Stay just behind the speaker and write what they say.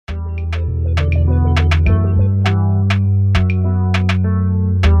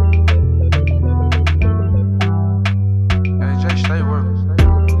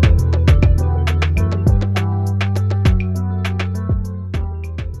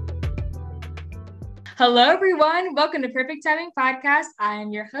Hello, everyone. Welcome to Perfect Timing Podcast. I am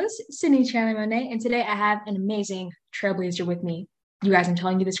your host, Sydney Chandler Monet, and today I have an amazing trailblazer with me. You guys, I'm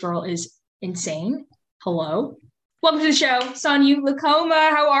telling you, this girl is insane. Hello. Welcome to the show, Sonia Lacoma.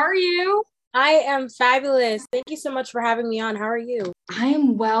 How are you? I am fabulous. Thank you so much for having me on. How are you? I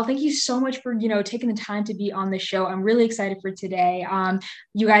am well. Thank you so much for, taking the time to be on the show. I'm really excited for today.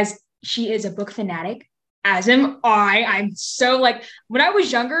 You guys, she is a book fanatic, as am I. I'm so when I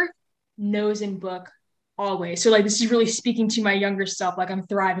was younger, nose in book always. So this is really speaking to my younger self. I'm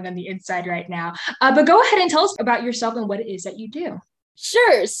thriving on the inside right now. But go ahead and tell us about yourself and what it is that you do.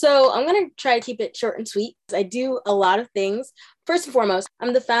 Sure. So I'm going to try to keep it short and sweet. I do a lot of things. First and foremost,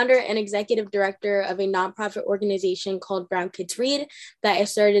 I'm the founder and executive director of a nonprofit organization called Brown Kids Read that I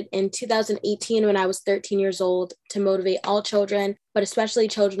started in 2018 when I was 13 years old to motivate all children, but especially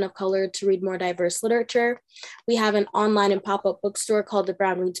children of color, to read more diverse literature. We have an online and pop-up bookstore called the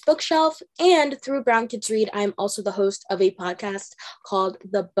Brown Reads Bookshelf. And through Brown Kids Read, I'm also the host of a podcast called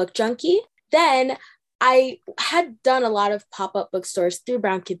The Book Junkie. Then I had done a lot of pop-up bookstores through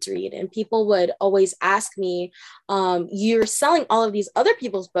Brown Kids Read, and people would always ask me, you're selling all of these other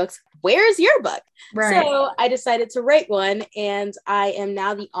people's books, where's your book? Right. So I decided to write one, and I am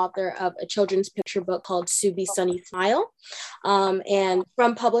now the author of a children's picture book called Subi Sunny Smile. And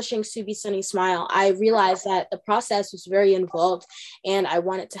from publishing Subi Sunny Smile, I realized that the process was very involved, and I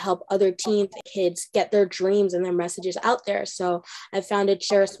wanted to help other teens and kids get their dreams and their messages out there. So I founded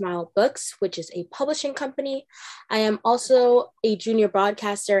Share a Smile Books, which is a publishing company. I am also a junior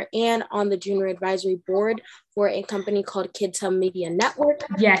broadcaster and on the junior advisory board for a company called Kids Hub Media Network.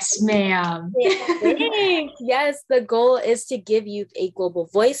 Yes, ma'am. Yes, the goal is to give youth a global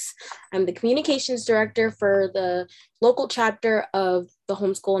voice. I'm the communications director for the local chapter of the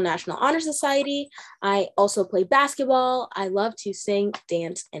Homeschool National Honor Society. I also play basketball. I love to sing,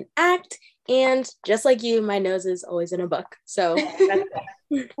 dance, and act. And just like you, my nose is always in a book. So that's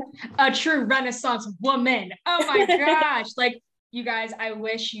a true Renaissance woman. Oh my gosh. You guys, I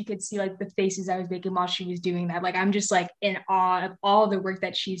wish you could see the faces I was making while she was doing that. I'm just in awe of all the work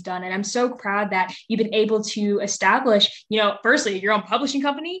that she's done. And I'm so proud that you've been able to establish, firstly, your own publishing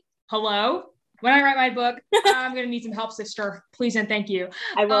company. Hello. When I write my book, I'm going to need some help, sister. Please and thank you.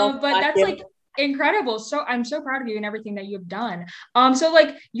 I will. But that's incredible. So I'm so proud of you and everything that you've done. So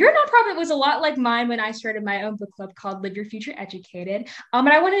your nonprofit was a lot like mine when I started my own book club called Live Your Future Educated. And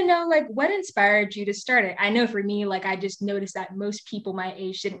I want to know what inspired you to start it? I know for me, I just noticed that most people my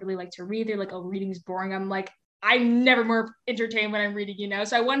age didn't really like to read. They're oh, reading's boring. I'm never more entertained when I'm reading,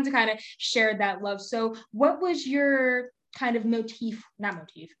 So I wanted to kind of share that love. So what was your kind of what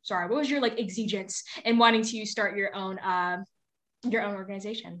was your exigence in wanting to start your own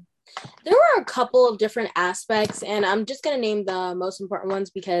organization? There were a couple of different aspects, and I'm just going to name the most important ones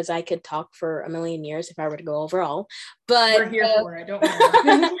because I could talk for a million years if I were to go overall. But we're here for it, don't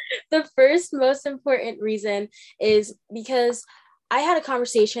worry. The first most important reason is because I had a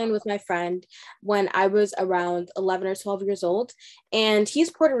conversation with my friend when I was around 11 or 12 years old, and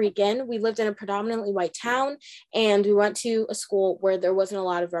he's Puerto Rican. We lived in a predominantly white town, and we went to a school where there wasn't a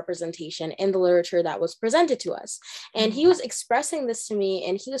lot of representation in the literature that was presented to us. And he was expressing this to me,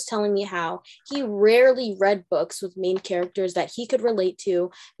 and he was telling me how he rarely read books with main characters that he could relate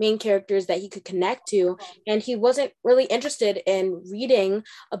to, main characters that he could connect to, and he wasn't really interested in reading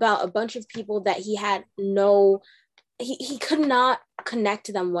about a bunch of people that he had he could not connect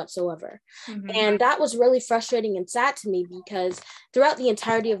to them whatsoever. Mm-hmm. And that was really frustrating and sad to me because throughout the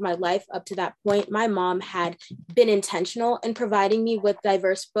entirety of my life up to that point, my mom had been intentional in providing me with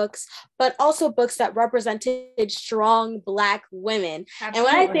diverse books, but also books that represented strong Black women. Absolutely. And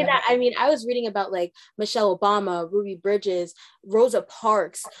when I say that, I mean, I was reading about Michelle Obama, Ruby Bridges, Rosa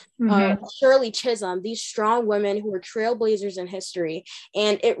Parks, mm-hmm. Shirley Chisholm, these strong women who were trailblazers in history.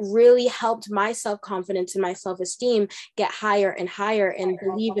 And it really helped my self-confidence and my self-esteem get higher and higher and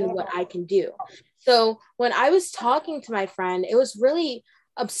believe in what I can do. So when I was talking to my friend, it was really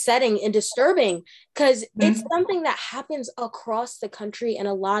upsetting and disturbing because it's something that happens across the country, and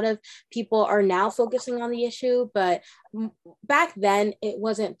a lot of people are now focusing on the issue, but back then it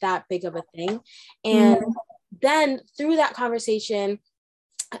wasn't that big of a thing. And then through that conversation,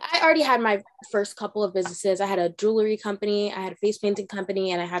 I already had my first couple of businesses. I had a jewelry company, I had a face painting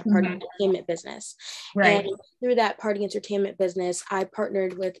company, and I had party entertainment business. Right. And through that party entertainment business, I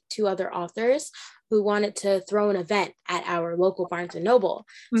partnered with two other authors who wanted to throw an event at our local Barnes & Noble.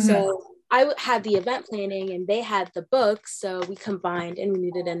 So had the event planning and they had the books. So we combined and we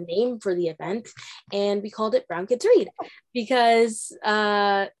needed a name for the event and we called it Brown Kids Read because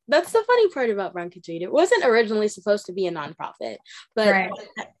that's the funny part about Brown Kids Read. It wasn't originally supposed to be a nonprofit, but Right.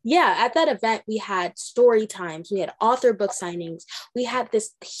 yeah, at that event, we had story times, we had author book signings, we had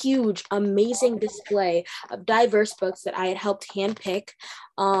this huge, amazing display of diverse books that I had helped handpick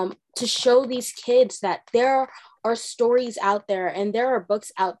to show these kids that there are stories out there and there are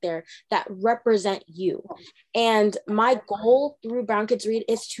books out there that represent you. And my goal through Brown Kids Read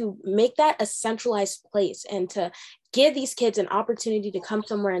is to make that a centralized place and to give these kids an opportunity to come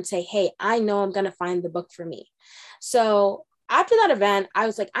somewhere and say, hey, I know I'm going to find the book for me. So after that event, I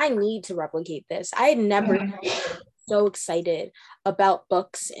was like, I need to replicate this. I had never been so excited about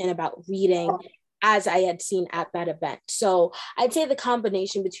books and about reading as I had seen at that event. So I'd say the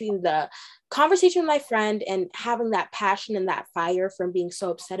combination between the conversation with my friend and having that passion and that fire from being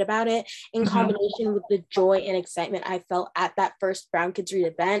so upset about it in combination with the joy and excitement I felt at that first Brown Kids Read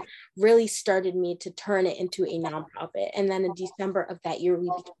event really started me to turn it into a nonprofit. And then in December of that year, we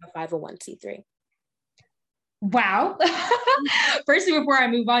became a 501c3. Wow. Firstly, before I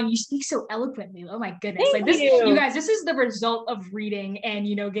move on, you speak so eloquently. Oh my goodness. Thank Like this, you. you guys, this is the result of reading and,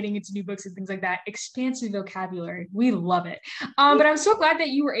 you know, getting into new books and things like that. Expansive vocabulary. We love it. But I'm so glad that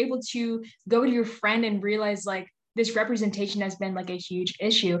you were able to go to your friend and realize like this representation has been like a huge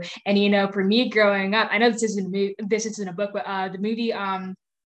issue. And, you know, for me growing up, I know this isn't a book, but the movie,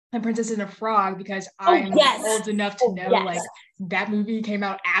 The Princess and the Frog, because I'm old enough to know like that movie came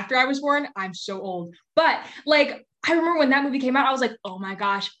out after I was born. I'm so old. But like I remember when that movie came out, I was like, oh my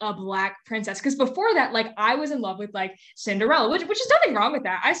gosh, a Black princess. Because before that, like I was in love with like Cinderella, which is nothing wrong with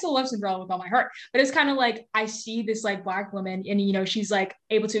that. I still love Cinderella with all my heart. But it's kind of like I see this like Black woman and you know, she's like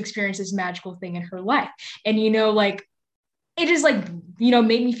able to experience this magical thing in her life. And you know, like it is like, you know,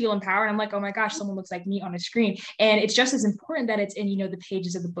 made me feel empowered. I'm like, oh my gosh, someone looks like me on a screen. And it's just as important that it's in, you know, the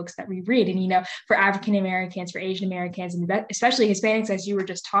pages of the books that we read. And, you know, for African Americans, for Asian Americans, and especially Hispanics, as you were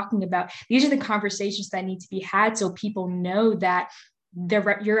just talking about, these are the conversations that need to be had so people know that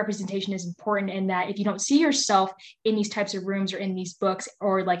your representation is important and that if you don't see yourself in these types of rooms or in these books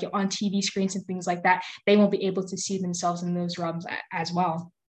or like on TV screens and things like that, they won't be able to see themselves in those realms as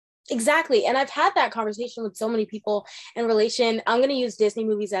well. Exactly. And I've had that conversation with so many people in relation. I'm going to use Disney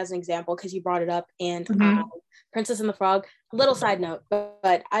movies as an example because you brought it up. And Princess and the Frog, little side note,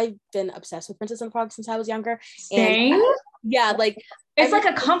 but I've been obsessed with Princess and the Frog since I was younger. Same. And yeah, like it's like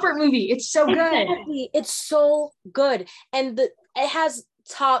a comfort movie. It's so good. It's so good. And it has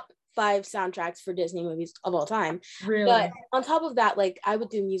top 5 soundtracks for Disney movies of all time. Really? But on top of that, like I would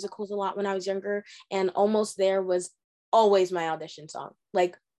do musicals a lot when I was younger, and Almost There was always my audition song.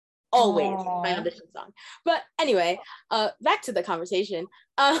 Like always my audition song. But anyway, back to the conversation.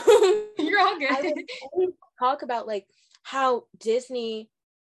 You're all good. I would talk about like how Disney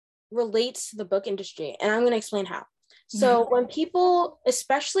relates to the book industry, and I'm going to explain how. So when people,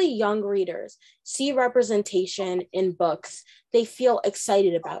 especially young readers, see representation in books, they feel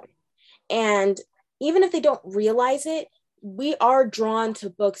excited about it. And even if they don't realize it, we are drawn to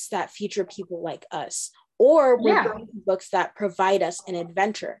books that feature people like us, or we're drawn to books that provide us an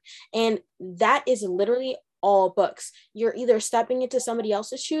adventure. And that is literally all books. You're either stepping into somebody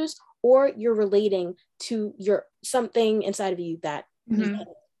else's shoes or you're relating to something inside of you that you can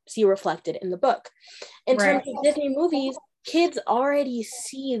see reflected in the book. In terms of Disney movies, kids already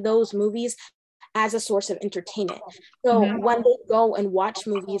see those movies as a source of entertainment. So when they go and watch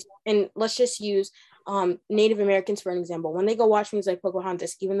movies, and let's just use Native Americans for an example, when they go watch movies like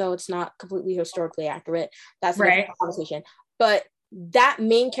Pocahontas, even though it's not completely historically accurate, that's a different conversation. But that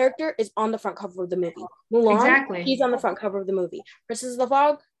main character is on the front cover of the movie. Mulan, he's on the front cover of the movie. Princess of the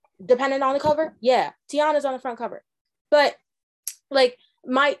Frog, depending on the cover, Tiana's on the front cover. But like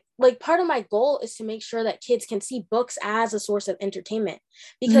part of my goal is to make sure that kids can see books as a source of entertainment,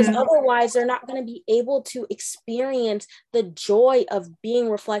 because otherwise they're not going to be able to experience the joy of being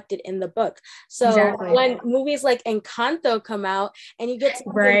reflected in the book. So when movies like Encanto come out and you get to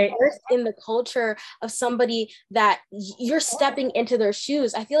be immersed in the culture of somebody that you're stepping into their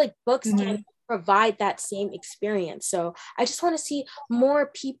shoes, I feel like books can provide that same experience. So I just want to see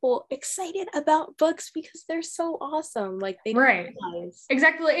more people excited about books because they're so awesome. Like they don't realize.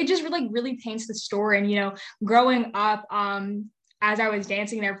 Exactly. It just really paints the story. And, you know, growing up, as I was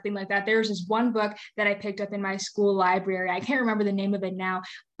dancing and everything like that, there was this one book that I picked up in my school library. I can't remember the name of it now,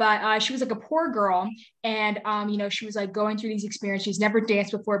 but she was like a poor girl. And, you know, she was like going through these experiences. She's never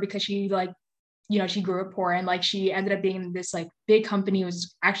danced before because she like, you know, she grew up poor and like she ended up being in this like big company. It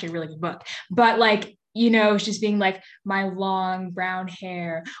was actually a really good book, but like it's just being like my long brown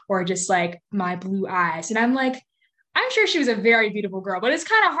hair or just like my blue eyes. And I'm sure she was a very beautiful girl, but it's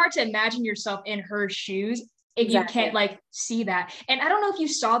kind of hard to imagine yourself in her shoes if you can't like see that. And I don't know if you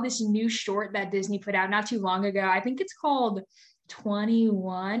saw this new short that Disney put out not too long ago. I think it's called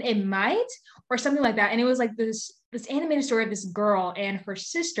 21. It might, or something like that. And it was like this animated story of this girl and her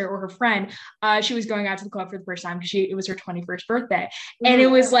sister or her friend. She was going out to the club for the first time because it was her 21st birthday. And it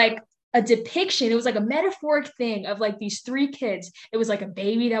was like a depiction. It was like a metaphoric thing of like these three kids. It was like a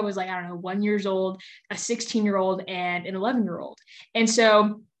baby that was like, I don't know, 1 year old, a 16-year-old, and an 11-year-old. And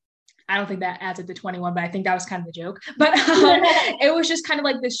so I don't think that adds up to 21, but I think that was kind of the joke. But it was just kind of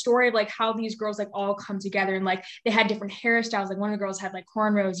like this story of like how these girls like all come together, and like they had different hairstyles. Like one of the girls had like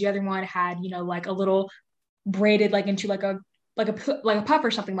cornrows, the other one had, like a little braided like into like a puff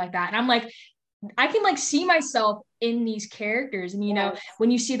or something like that. And I'm like, I can like see myself in these characters. And,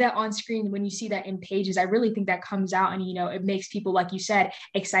 when you see that on screen, when you see that in pages, I really think that comes out and, it makes people, like you said,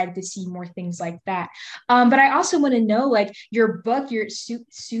 excited to see more things like that. But I also want to know, like your book, your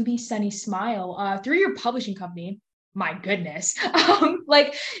Subi Sunny Smile, through your publishing company, my goodness,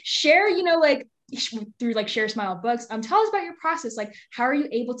 like share, like through like Share Smile Books, tell us about your process. Like, how are you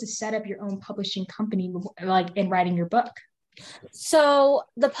able to set up your own publishing company, like in writing your book? So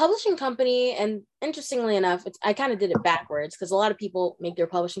the publishing company, and interestingly enough, I kind of did it backwards because a lot of people make their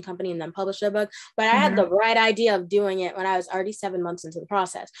publishing company and then publish their book. But I had the right idea of doing it when I was already 7 months into the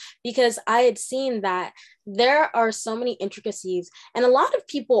process, because I had seen that there are so many intricacies and a lot of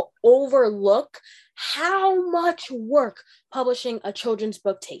people overlook how much work publishing a children's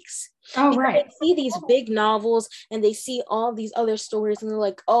book takes. Oh, right. They see these big novels and they see all these other stories and they're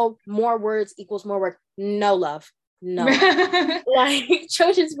like, oh, more words equals more work. No, love. No. Like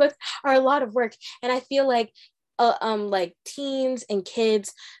children's books are a lot of work, and I feel like like teens and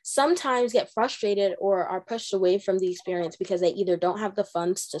kids sometimes get frustrated or are pushed away from the experience because they either don't have the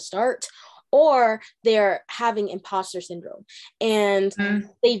funds to start or they're having imposter syndrome and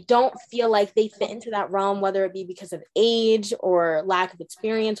they don't feel like they fit into that realm, whether it be because of age or lack of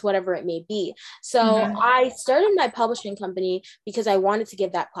experience, whatever it may be. So I started my publishing company because I wanted to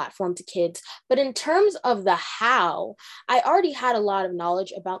give that platform to kids. But in terms of the how, I already had a lot of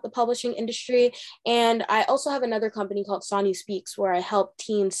knowledge about the publishing industry. And I also have another company called Sonny Speaks, where I help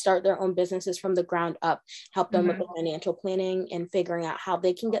teens start their own businesses from the ground up, help them with the financial planning and figuring out how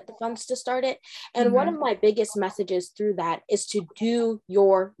they can get the funds to start it. And one of my biggest messages through that is to do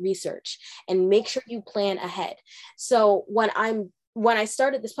your research and make sure you plan ahead. So when I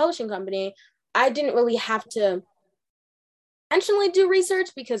started this publishing company, I didn't really have to intentionally do research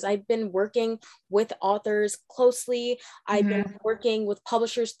because I've been working with authors closely. I've been working with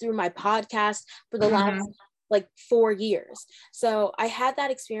publishers through my podcast for the last like 4 years. So I had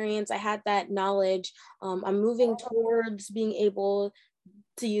that experience. I had that knowledge. I'm moving towards being able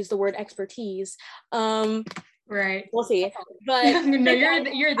to use the word expertise. Right. We'll see. But no,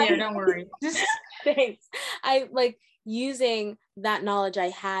 you're there. Don't worry. Thanks. I like using that knowledge I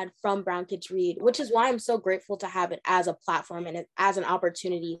had from Brown Kids Read, which is why I'm so grateful to have it as a platform and as an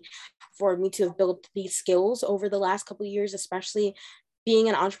opportunity for me to have built these skills over the last couple of years, especially being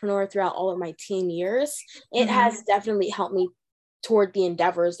an entrepreneur throughout all of my teen years. It has definitely helped me toward the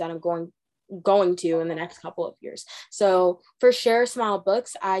endeavors that I'm going to in the next couple of years. So for Share Smile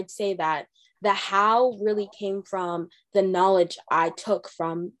Books, I'd say that the how really came from the knowledge I took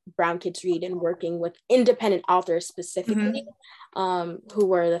from Brown Kids Read and working with independent authors specifically, who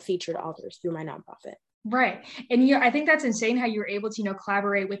were the featured authors through my nonprofit. Right. And I think that's insane how you were able to,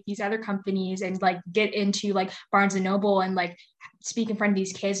 collaborate with these other companies and like get into like Barnes and Noble and like speak in front of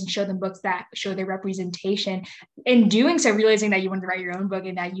these kids and show them books that show their representation. In doing so, realizing that you wanted to write your own book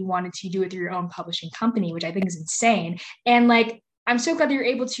and that you wanted to do it through your own publishing company, which I think is insane. And like, I'm so glad that you're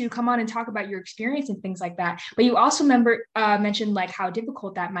able to come on and talk about your experience and things like that. But you also mentioned like how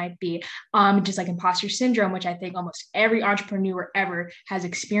difficult that might be, just like imposter syndrome, which I think almost every entrepreneur ever has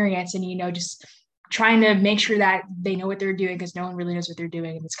experienced. And, just trying to make sure that they know what they're doing, because no one really knows what they're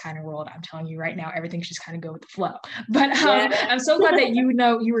doing in this kind of world. I'm telling you right now, everything's just kind of go with the flow. But I'm so glad that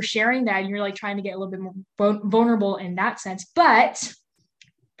you were sharing that and you're like trying to get a little bit more vulnerable in that sense. But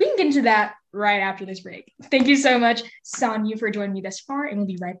we can get into that right after this break. Thank you so much, Sonia, for joining me thus far, and we'll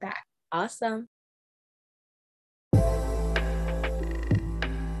be right back. Awesome.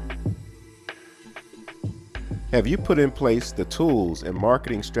 Have you put in place the tools and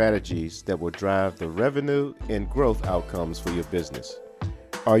marketing strategies that will drive the revenue and growth outcomes for your business?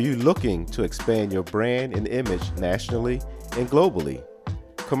 Are you looking to expand your brand and image nationally and globally?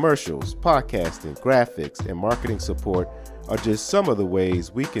 Commercials, podcasting, graphics, and marketing support are just some of the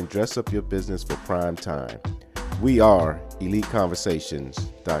ways we can dress up your business for prime time. We are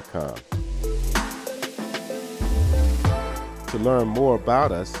EliteConversations.com. To learn more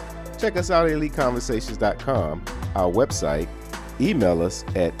about us, check us out at EliteConversations.com, our website, email us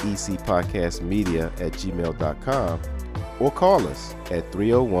at ecpodcastmedia@gmail.com, or call us at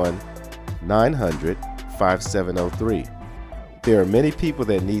 301-900-5703. There are many people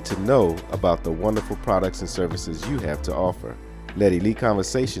that need to know about the wonderful products and services you have to offer. Let Elite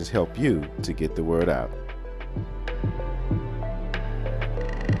Conversations help you to get the word out.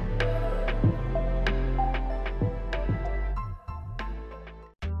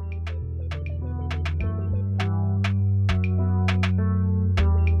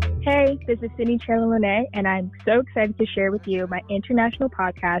 Hey, this is Sydney Cherla-Lene, and I'm so excited to share with you my international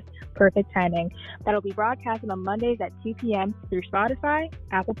podcast, Perfect Timing, that'll be broadcasted on Mondays at 2 p.m. through Spotify,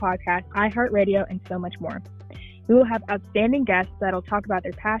 Apple Podcasts, iHeartRadio, and so much more. We will have outstanding guests that'll talk about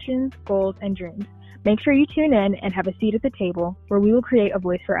their passions, goals, and dreams. Make sure you tune in and have a seat at the table where we will create a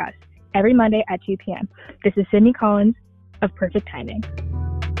voice for us every Monday at 2 p.m. This is Sydney Collins of Perfect Timing.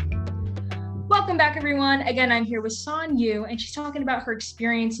 Welcome back, everyone. Again, I'm here with San Yu, and she's talking about her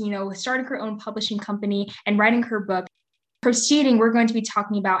experience, with starting her own publishing company and writing her book. Proceeding, we're going to be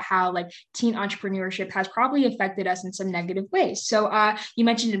talking about how teen entrepreneurship has probably affected us in some negative ways. So you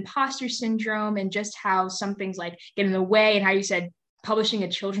mentioned imposter syndrome and just how some things get in the way, and how you said publishing a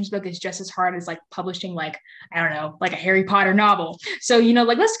children's book is just as hard as publishing a Harry Potter novel. So,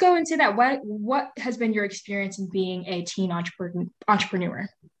 let's go into that. What has been your experience in being a teen entrepreneur?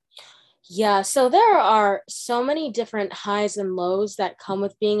 Yeah, so there are so many different highs and lows that come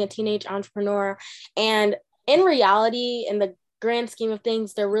with being a teenage entrepreneur. And in reality, in the grand scheme of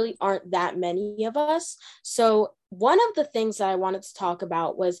things, there really aren't that many of us. So one of the things that I wanted to talk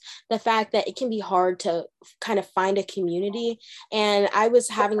about was the fact that it can be hard to kind of find a community. And I was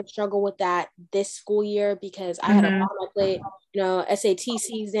having a struggle with that this school year because I had a lot on my plate, SAT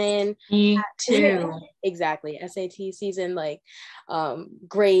season. Me too. Exactly. SAT season,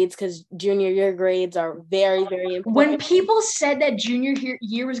 grades, because junior year grades are very, very important. When people said that junior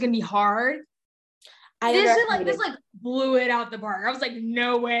year was going to be hard, this blew it out the park. I was like,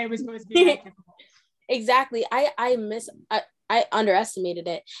 no way it was supposed to be that difficult. Exactly. I underestimated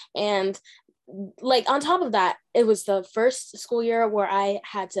it. And on top of that, it was the first school year where I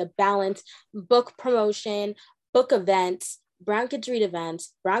had to balance book promotion, book events, Brown Kids Read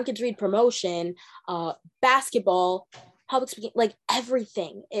events, Brown Kids Read promotion, basketball, public speaking,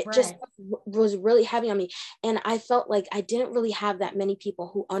 everything. It just was really heavy on me. And I felt like I didn't really have that many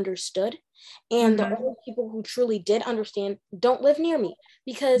people who understood. And the only people who truly did understand don't live near me,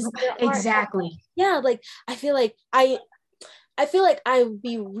 because exactly. I feel like I would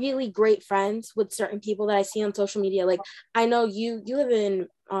be really great friends with certain people that I see on social media. I know you live in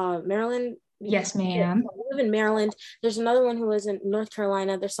Maryland. Yes, ma'am. I live in Maryland. There's another one who lives in North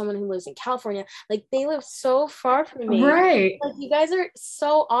Carolina. There's someone who lives in California. They live so far from me. Right. You guys are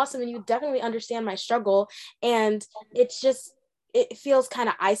so awesome, and you definitely understand my struggle. And it feels kind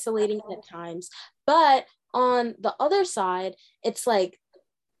of isolating at times. But on the other side, it's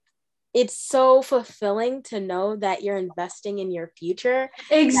it's so fulfilling to know that you're investing in your future.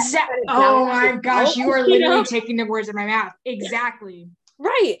 Exactly. Oh my gosh, you are literally taking the words in my mouth. Exactly.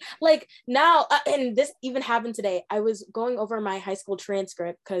 Right. Now, and this even happened today. I was going over my high school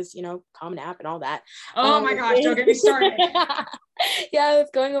transcript because, Common App and all that. Oh my gosh, don't get me started. Yeah, I was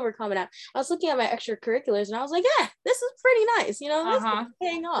going over Common App. I was looking at my extracurriculars and I was like, yeah, this is pretty nice. This is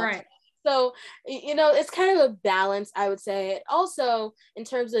paying off. Right. So, it's kind of a balance, I would say. Also, in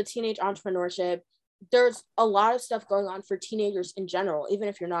terms of teenage entrepreneurship, there's a lot of stuff going on for teenagers in general, even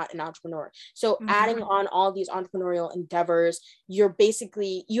if you're not an entrepreneur. So adding on all these entrepreneurial endeavors, you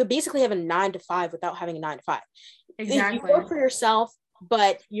basically have a 9-to-5 without having a 9-to-5. Exactly. You work for yourself,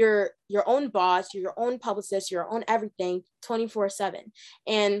 but you're your own boss, you're your own publicist, your own everything 24/7.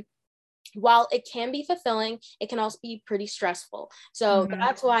 And while it can be fulfilling, it can also be pretty stressful. So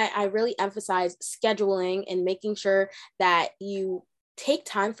that's why I really emphasize scheduling and making sure that you take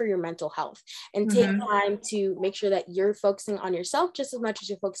time for your mental health and take time to make sure that you're focusing on yourself just as much as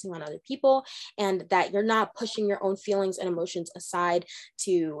you're focusing on other people, and that you're not pushing your own feelings and emotions aside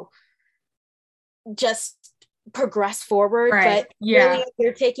to just progress forward. Right. But really,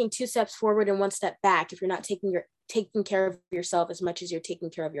 you're taking 2 steps forward and 1 step back if you're not taking care of yourself as much as you're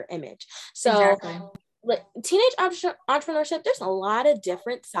taking care of your image. So teenage entrepreneurship, there's a lot of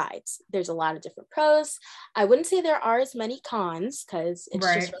different sides. There's a lot of different pros. I wouldn't say there are as many cons because it's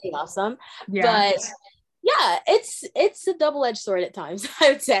just really awesome. But yeah, it's a double-edged sword at times, I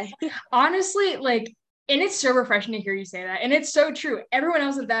would say. Honestly, And it's so refreshing to hear you say that. And it's so true. Everyone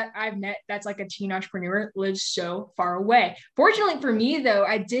else that I've met that's like a teen entrepreneur lives so far away. Fortunately for me, though,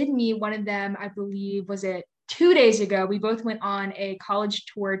 I did meet one of them, I believe, was it 2 days ago? We both went on a college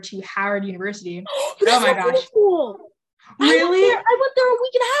tour to Howard University. Oh my gosh. Cool. Really? I went there a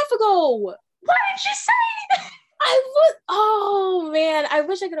week and a half ago. What did you say? Oh man, I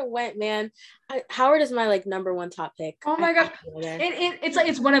wish I could have went, man. Howard is my like number one top pick. Oh my gosh. It's like,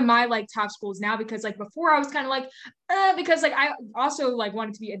 it's one of my like top schools now, because like before I was kind of like, because like I also like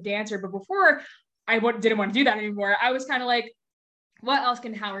wanted to be a dancer, but before I didn't want to do that anymore. I was kind of like, what else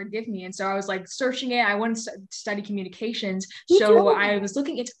can Howard give me? And so I was like searching it. I wanted to study communications. So I was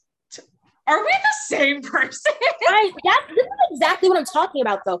looking into, are we the same person? This is exactly what I'm talking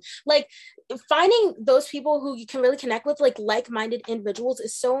about though. Like finding those people who you can really connect with, like-minded individuals,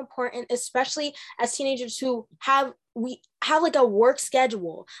 is so important, especially as teenagers who we have like a work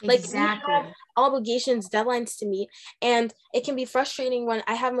schedule. Exactly. Like we have obligations, deadlines to meet, and it can be frustrating when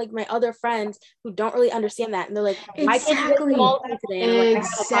I have like my other friends who don't really understand that, and they're like, "Why can't you call me today?"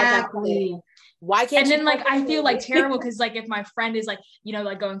 Exactly. Why can't? And then like I feel like terrible because like if my friend is like, you know,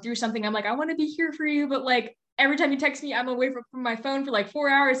 like going through something, I'm like, I want to be here for you, but like every time you text me, I'm away from my phone for like 4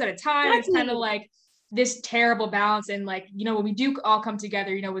 hours at a time. Exactly. It's kind of like this terrible balance. And like, you know, when we do all come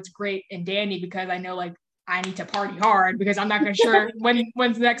together, you know, it's great and dandy because I know like I need to party hard because I'm not sure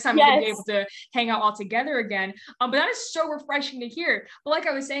when's the next time I'm gonna be able to hang out all together again. But that is so refreshing to hear. But like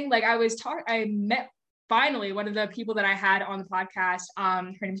I was saying, like I met finally one of the people that I had on the podcast. Her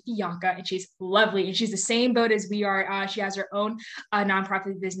name is Bianca, and she's lovely, and she's the same boat as we are. She has her own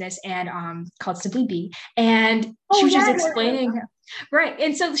nonprofit business and called Simply Be, and she was just explaining, right?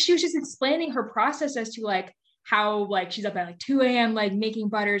 And so she was just explaining her process as to like how like she's up at like 2 a.m. like making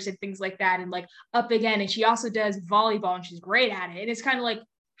butters and things like that, and like up again. And she also does volleyball, and she's great at it. And it's kind of like,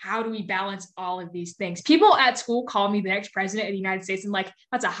 how do we balance all of these things? People at school call me the next president of the United States, and like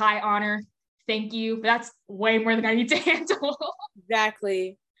that's a high honor. Thank you. But that's way more than I need to handle.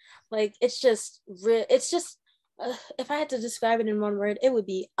 Exactly. Like, it's just, if I had to describe it in one word, it would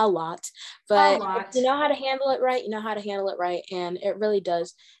be a lot. But if you know how to handle it right, you know how to handle it right. And it really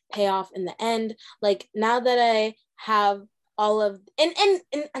does pay off in the end. Like, now that I have all of, and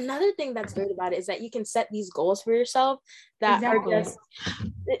another thing that's great about it is that you can set these goals for yourself that are just,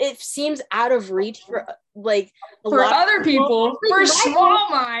 it seems out of reach for like for other people, for small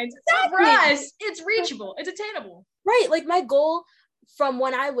minds. Exactly. For us, it's reachable, it's attainable. Right. Like my goal from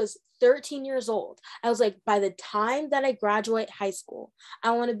when I was 13 years old, I was like, by the time that I graduate high school,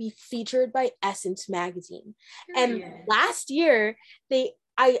 I want to be featured by Essence magazine. And last year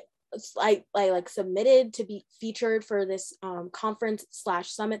I submitted to be featured for this conference /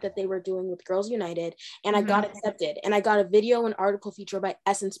 summit that they were doing with Girls United, and I got accepted, and I got a video and article feature by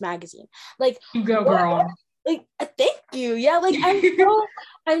Essence magazine. Like, you go, girl. Like, thank you. Yeah, like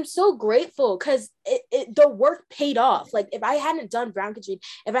I'm so grateful because the work paid off. Like, if I hadn't done Brown Kitchen,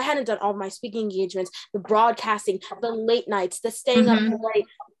 if I hadn't done all my speaking engagements, the broadcasting, the late nights, the staying up to write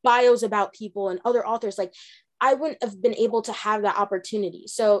bios about people and other authors, like, I wouldn't have been able to have that opportunity.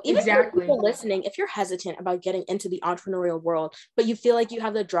 So even for people listening, if you're hesitant about getting into the entrepreneurial world, but you feel like you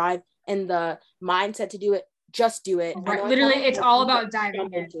have the drive and the mindset to do it, just do it. Right. Literally, it's all about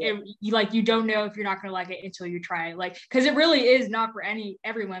diving in. You don't know if you're not going to like it until you try it. Like, because it really is not for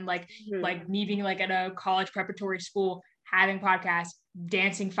everyone. Like, like me being like at a college preparatory school, having podcasts,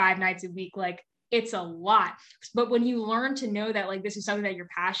 dancing 5 nights a week, like, it's a lot. But when you learn to know that like this is something that you're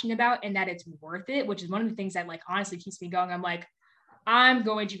passionate about and that it's worth it, which is one of the things that like honestly keeps me going. I'm like, I'm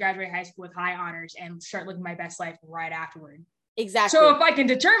going to graduate high school with high honors and start living my best life right afterward. Exactly. So if I can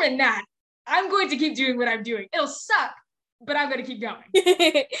determine that, I'm going to keep doing what I'm doing. It'll suck, but I'm going to keep going.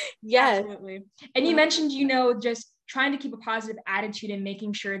 Yes. Absolutely. And you mentioned, just trying to keep a positive attitude and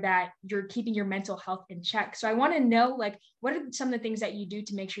making sure that you're keeping your mental health in check. So I want to know, like, what are some of the things that you do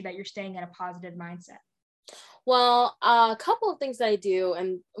to make sure that you're staying in a positive mindset? Well, a couple of things that I do,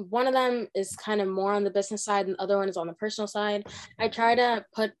 and one of them is kind of more on the business side and the other one is on the personal side. I try to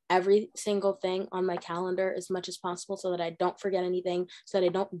put every single thing on my calendar as much as possible so that I don't forget anything, so that I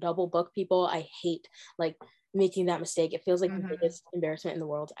don't double book people. I hate like making that mistake. It feels like the biggest embarrassment in the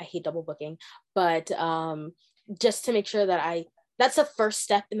world. I hate double booking, but just to make sure that that's the first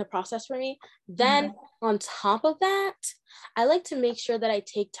step in the process for me. Then on top of that, I like to make sure that I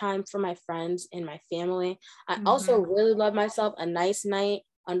take time for my friends and my family. I also really love myself a nice night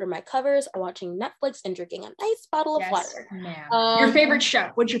under my covers, watching Netflix and drinking a nice bottle of water. Your favorite show?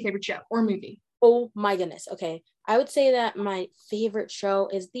 What's your favorite show or movie? Oh my goodness. Okay. I would say that my favorite show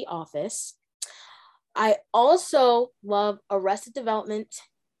is The Office. I also love Arrested Development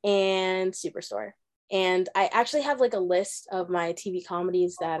and Superstore. And I actually have like a list of my TV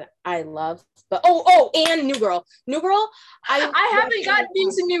comedies that I love. But and New Girl. I haven't gotten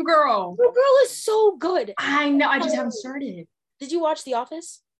into New Girl. New Girl is so good. I know. I just haven't started. Did you watch The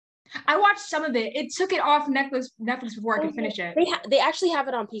Office? I watched some of it. It took it off Netflix before I could finish it. They actually have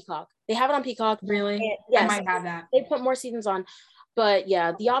it on Peacock. They have it on Peacock. Really? Yes, I might have that. They put more seasons on. But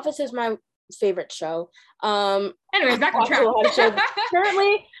yeah, The Office is my favorite show. Anyways, back on track.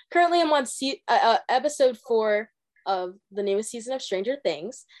 Currently I'm on episode 4 of the newest season of Stranger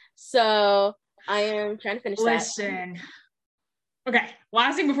Things. So I am trying to finish that. Listen. Okay,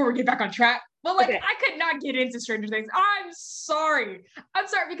 last thing before we get back on track. But like, I could not get into Stranger Things. I'm sorry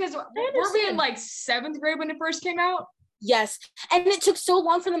because we're being like 7th grade when it first came out. Yes, and it took so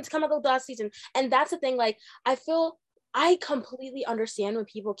long for them to come out with the last season. And that's the thing. Like, I completely understand when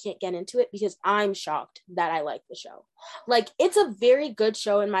people can't get into it because I'm shocked that I like the show. Like, it's a very good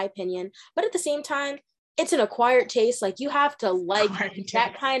show in my opinion, but at the same time, it's an acquired taste. Like, you have to like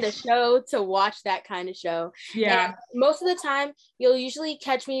that kind of show to watch that kind of show. Yeah. And most of the time, you'll usually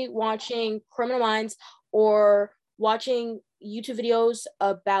catch me watching Criminal Minds or watching YouTube videos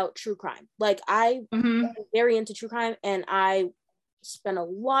about true crime. Like, I'm very into true crime, and I spend a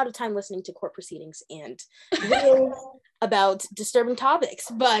lot of time listening to court proceedings and videos about disturbing topics,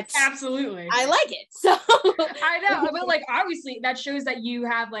 but absolutely I like it. So I know, but like, obviously that shows that you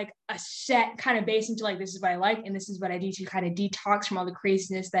have like a set kind of base into like, this is what I like and this is what I do to kind of detox from all the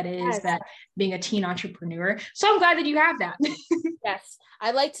craziness that is that being a teen entrepreneur. So I'm glad that you have that. Yes, I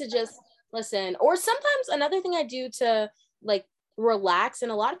like to just listen, or sometimes another thing I do to like relax,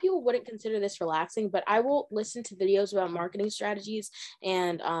 and a lot of people wouldn't consider this relaxing, but I will listen to videos about marketing strategies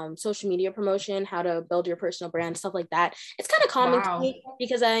and social media promotion, how to build your personal brand, stuff like that. It's kind of calming to me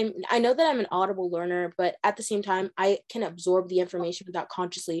because I know that I'm an audible learner, but at the same time I can absorb the information without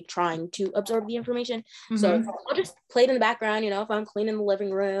consciously trying to absorb the information. So I'll just play it in the background, if I'm cleaning the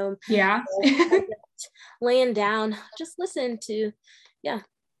living room, laying down, just listen to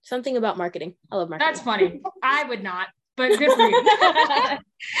something about marketing. I love marketing. That's funny. I would not. But good for you.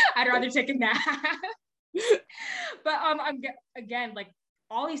 I'd rather take a nap. But I'm again, like,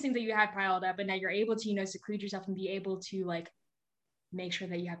 all these things that you have piled up, and now you're able to seclude yourself and be able to like make sure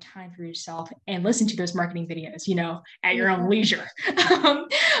that you have time for yourself and listen to those marketing videos at your own leisure.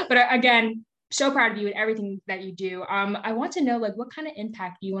 But again, so proud of you and everything that you do. I want to know, like, what kind of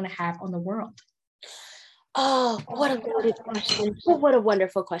impact do you want to have on the world? Oh, what a loaded question. What a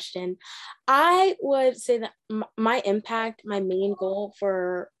wonderful question. I would say that my impact, my main goal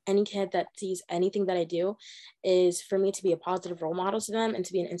for any kid that sees anything that I do is for me to be a positive role model to them and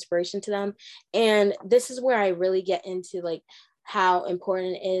to be an inspiration to them. And this is where I really get into like how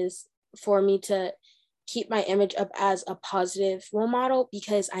important it is for me to keep my image up as a positive role model,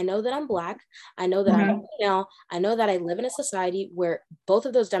 because I know that I'm Black, I know that I'm female, I know that I live in a society where both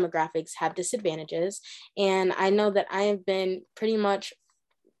of those demographics have disadvantages, and I know that I have been pretty much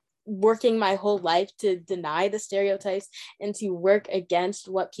working my whole life to deny the stereotypes and to work against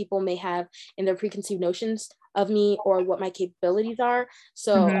what people may have in their preconceived notions of me or what my capabilities are.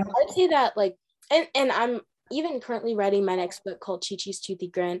 So I'd say that like, and I'm even currently writing my next book called Chi Chi's Toothy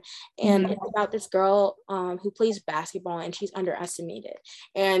Grin, and it's about this girl who plays basketball and she's underestimated.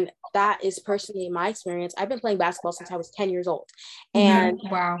 And that is personally my experience. I've been playing basketball since I was 10 years old. And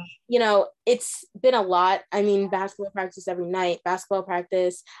wow, it's been a lot. I mean, basketball practice every night, basketball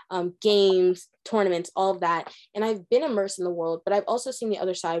practice, games, tournaments, all of that. And I've been immersed in the world, but I've also seen the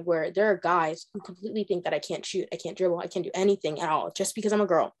other side where there are guys who completely think that I can't shoot, I can't dribble, I can't do anything at all just because I'm a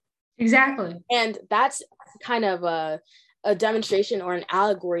girl. Exactly. And that's kind of a demonstration or an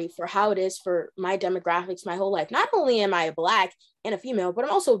allegory for how it is for my demographics my whole life. Not only am I a Black and a female, but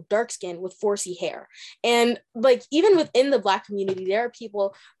I'm also dark skinned with 4C hair. And like, even within the Black community, there are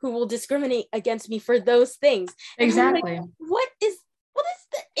people who will discriminate against me for those things. Exactly. Like, what is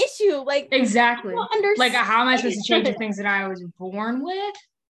the issue? Like, exactly. Like, how am I supposed to change the things that I was born with?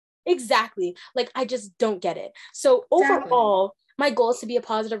 Exactly. Like, I just don't get it. So overall, my goal is to be a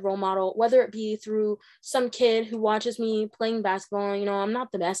positive role model, whether it be through some kid who watches me playing basketball. I'm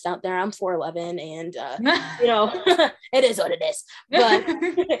not the best out there. I'm 4'11", and it is what it is. But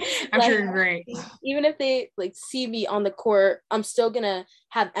I'm sure you're great. Even if they like see me on the court, I'm still gonna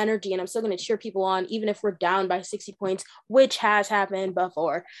have energy and I'm still gonna cheer people on, even if we're down by 60 points, which has happened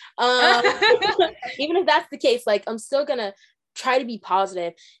before. Even if that's the case, like, I'm still gonna try to be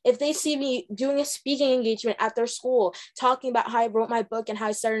positive. If they see me doing a speaking engagement at their school, talking about how I wrote my book and how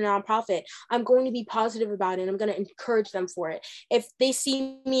I started a nonprofit, I'm going to be positive about it. I'm going to encourage them for it. If they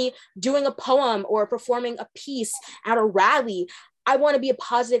see me doing a poem or performing a piece at a rally, I want to be a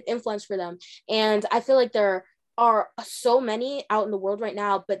positive influence for them. And I feel like there are so many out in the world right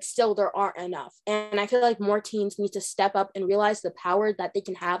now, but still there aren't enough. And I feel like more teens need to step up and realize the power that they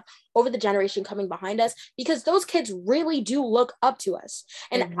can have over the generation coming behind us, because those kids really do look up to us.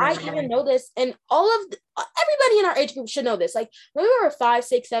 And I even know this, and everybody in our age group should know this. Like when we were 5,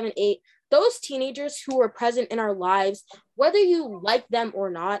 6, 7, 8, those teenagers who were present in our lives, whether you like them or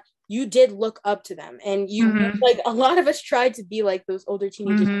not, you did look up to them. And you like a lot of us tried to be like those older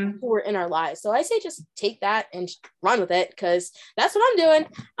teenagers who were in our lives. So I say just take that and run with it, because that's what I'm doing.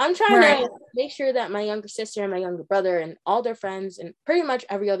 I'm trying to make sure that my younger sister and my younger brother and all their friends and pretty much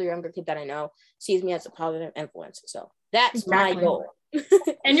every other younger kid that I know sees me as a positive influence. So that's my goal.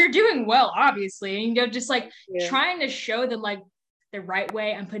 And you're doing well, obviously. And, you know, just like trying to show them like the right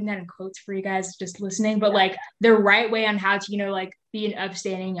way. I'm putting that in quotes for you guys just listening, but like the right way on how to, you know, like be an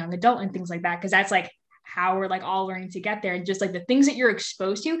upstanding young adult and things like that. Cause that's like how we're like all learning to get there, and just like the things that you're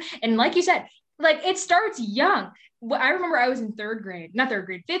exposed to. And like you said, like it starts young. Well, I remember I was in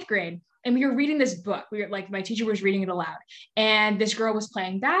fifth grade. And we were reading this book. We were like, my teacher was reading it aloud, and this girl was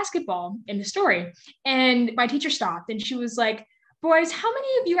playing basketball in the story. And my teacher stopped and she was like, boys, how many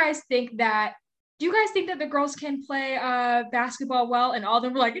of you guys think that do you guys think that the girls can play basketball well? And all of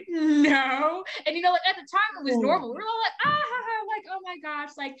them were like, no. And, you know, like at the time it was normal. We were all like, like, oh my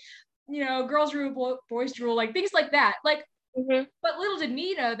gosh, like, you know, girls rule, boys drool, like things like that. Like, but little did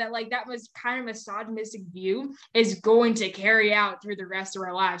me know that like that was kind of a misogynistic view is going to carry out through the rest of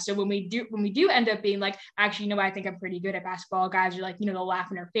our lives. So when we do end up being like, actually, you know, I think I'm pretty good at basketball, guys are like, you know, they'll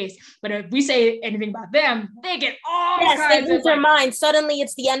laugh in our face. But if we say anything about them, they get all kinds they lose their mind. Suddenly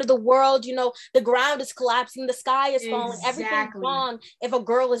it's the end of the world. You know, the ground is collapsing, the sky is falling, everything's wrong if a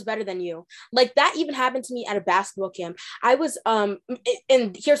girl is better than you. Like that even happened to me at a basketball camp. I was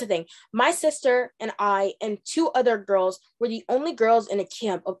and here's the thing, my sister and I and 2 other girls were the only girls in a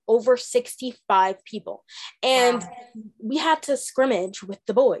camp of over 65 people. And we had to scrimmage with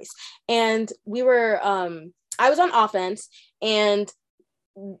the boys. And we were, I was on offense, and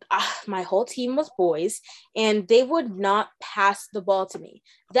my whole team was boys, and they would not pass the ball to me.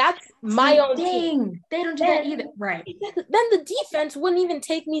 That's my own team. They don't do that either. Right. Then the defense wouldn't even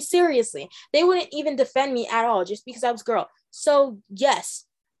take me seriously. They wouldn't even defend me at all just because I was a girl. So yes,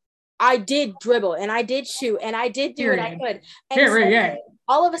 I did dribble and I did shoot and I did do what I could. And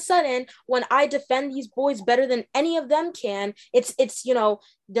all of a sudden, when I defend these boys better than any of them can, it's you know,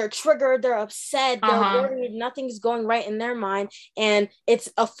 they're triggered, they're upset, they're worried, nothing's going right in their mind, and it's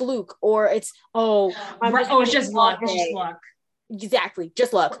a fluke, or it's it's just luck. It's just luck. Exactly,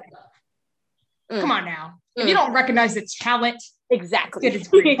 just luck. Come on now. If you don't recognize the talent. Exactly. But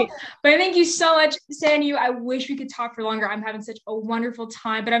thank you so much, Sanyu. I wish we could talk for longer. I'm having such a wonderful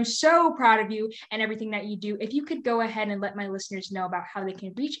time, but I'm so proud of you and everything that you do. If you could go ahead and let my listeners know about how they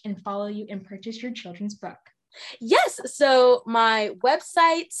can reach and follow you and purchase your children's book. Yes. So my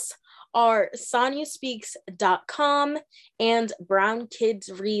websites are sanyuspeaks.com and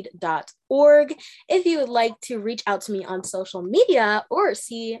brownkidsread.org. If you would like to reach out to me on social media or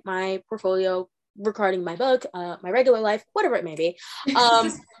see my portfolio regarding my book, my regular life, whatever it may be,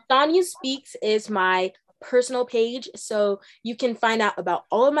 Sanyu Speaks is my personal page, so you can find out about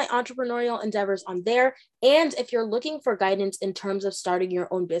all of my entrepreneurial endeavors on there. And if you're looking for guidance in terms of starting your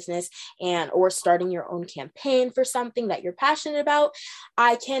own business or starting your own campaign for something that you're passionate about,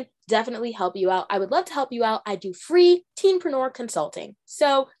 I can definitely help you out. I would love to help you out. I do free teenpreneur consulting,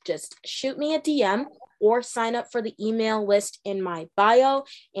 so just shoot me a DM or sign up for the email list in my bio,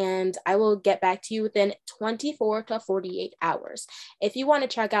 and I will get back to you within 24 to 48 hours. If you want to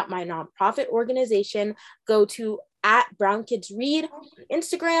check out my nonprofit organization, go to @BrownKidsRead on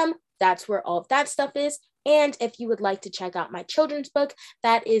Instagram. That's where all of that stuff is. And if you would like to check out my children's book,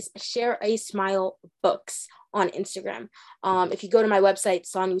 that is Share a Smile Books on Instagram. If you go to my website,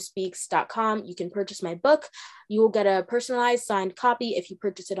 sanyuspeaks.com, you can purchase my book. You will get a personalized signed copy if you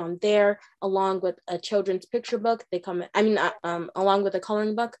purchase it on there, along with a children's picture book. They come, along with a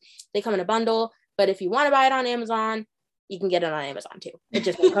coloring book. They come in a bundle. But if you want to buy it on Amazon, you can get it on Amazon too. It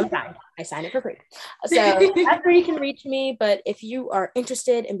just comes signed. I sign it for free. So that's where you can reach me. But if you are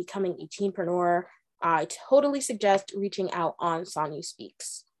interested in becoming a teenpreneur, I totally suggest reaching out on Sanyu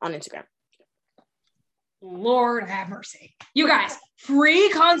Speaks on Instagram. Lord have mercy. You guys, free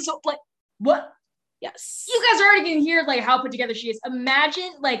consult, like what? Yes. You guys already can hear like how put together she is.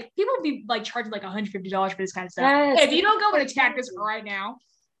 Imagine like people would be like charging like $150 for this kind of stuff. Yes. If you don't go and attack this right now,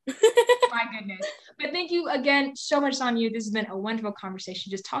 my goodness. But thank you again so much, Sanyu. This has been a wonderful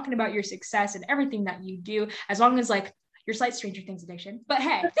conversation, just talking about your success and everything that you do, as long as like your slight Stranger Things addiction. But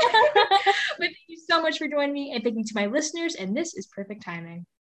hey, but thank you so so much for joining me, and thank you to my listeners. And this is Perfect Timing.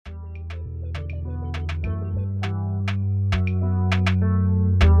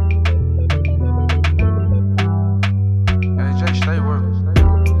 Hey, Jay, stay working.